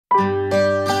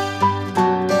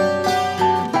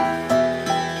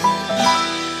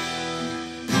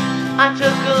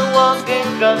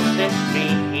across the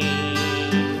street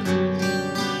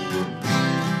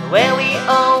where we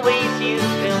always used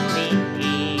to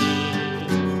meet,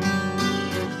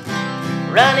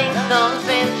 running songs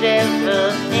and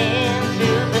gestures into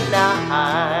the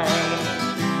night.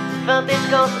 But this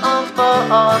goes on for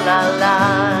all our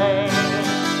lives.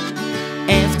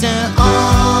 After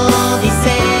all is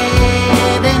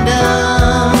said and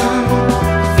done,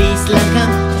 feels like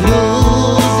I'm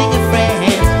losing a friend,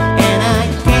 and I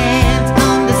can't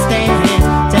understand.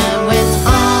 Time went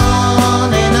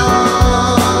on and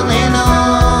on and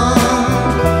on,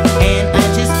 and I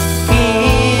just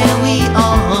carry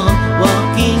on,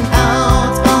 walking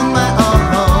out on my own.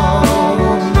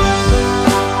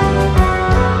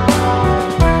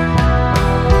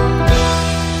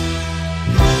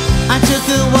 I took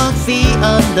a walk the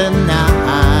other night.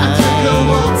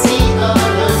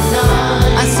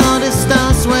 I saw the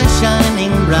stars were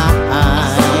shining bright.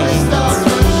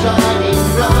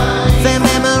 The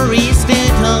memories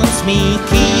that haunts me,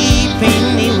 keeping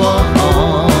me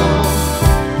warm,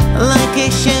 like a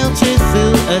shelter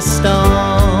through a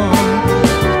storm.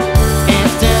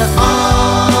 After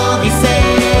all is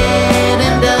said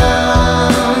and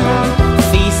done,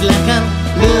 feels like I'm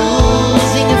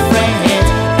losing a friend,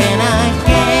 and I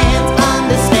can't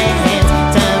understand.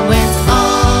 Time went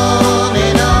on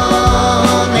and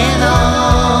on and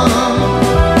on,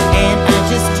 and I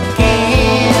just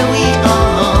carry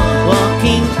on,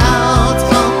 walking out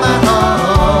on my own.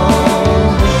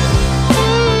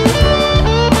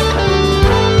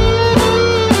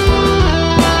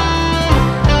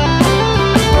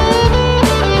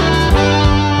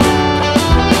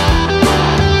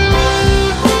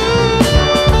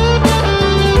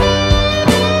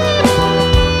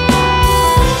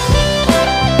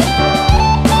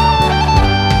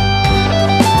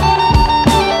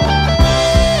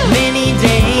 Many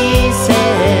days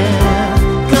have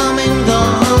come and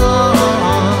gone.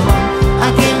 I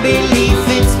can't believe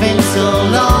it's been so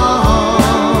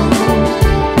long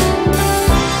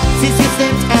since you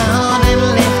stepped out and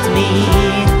left me,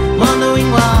 wondering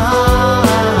why.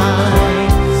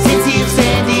 Since you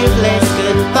said you left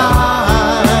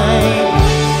goodbye.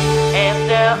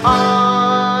 After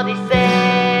all is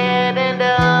said and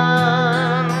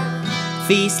done,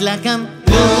 feels like I'm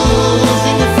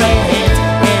losing a friend.